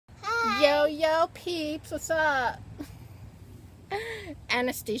Yo, yo, peeps, what's up?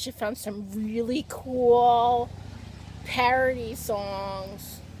 Anastasia found some really cool parody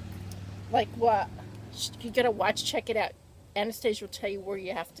songs. Like what? You gotta watch, check it out. Anastasia will tell you where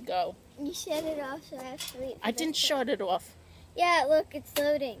you have to go. You shut it off, so I have to wait. I didn't shut it off. Yeah, look, it's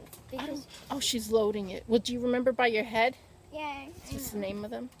loading. Oh, she's loading it. Well, do you remember by your head? Yeah, What's the name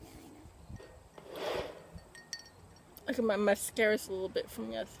of them? Yeah, I know. Look at my mascara's a little bit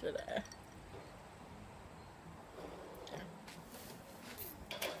from yesterday.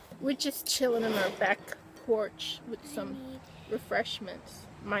 We're just chilling on our back porch with some refreshments.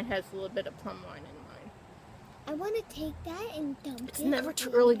 Mine has a little bit of plum wine in mine. I want to take that and dump it. It's never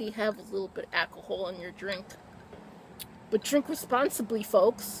too early to have a little bit of alcohol in your drink. But drink responsibly,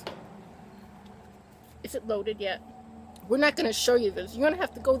 folks. Is it loaded yet? We're not going to show you this. You're going to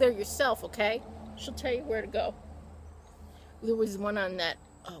have to go there yourself, okay? She'll tell you where to go. There was one on that,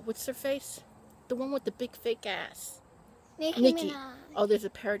 what's her face? The one with the big fake ass. Nicki Minaj. Oh, there's a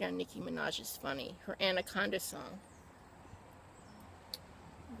parody on Nicki Minaj. It's funny. Her Anaconda song.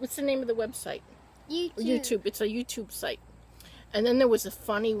 What's the name of the website? YouTube. It's a YouTube site. And then there was a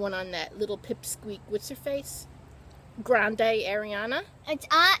funny one on that little pipsqueak. What's her face? Grande, Ariana? It's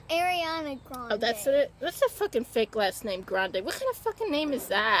Ariana Grande. Oh, that's it? That's a fucking fake last name, Grande. What kind of fucking name is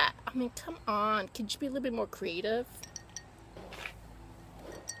that? I mean, come on. Could you be a little bit more creative?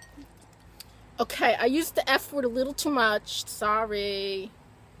 Okay, I used the F word a little too much. Sorry.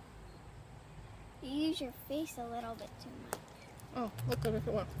 You use your face a little bit too much. Oh, look at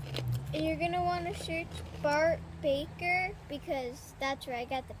it. You're going to want to search Bart Baker because that's where I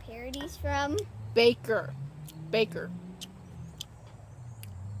got the parodies from. Baker.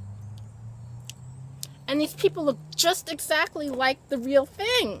 And these people look just exactly like the real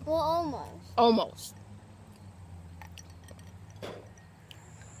thing. Well, almost. Almost.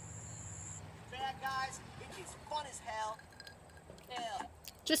 Guys, it is fun as hell.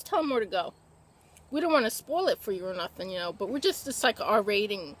 Just tell them where to go. We don't want to spoil it for you or nothing, you know, but we're just, it's like our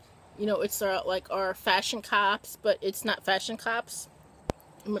rating, you know, it's our, like our Fashion Cops, but it's not Fashion Cops.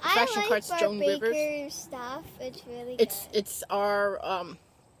 Fashion Cops, Joan Rivers. Baker's stuff. It's really good. It's our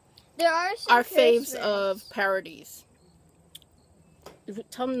there are some our faves of parodies.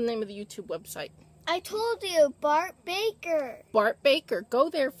 Tell them the name of the YouTube website. I told you, Bart Baker. Bart Baker. Go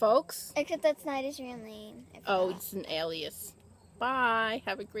there, folks. Except that's not his real name. Oh, it's an alias. Bye.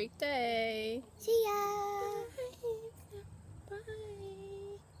 Have a great day. See ya.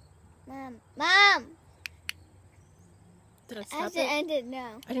 Bye. Mom. Did I I stop have it? to end it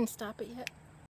now. I didn't stop it yet.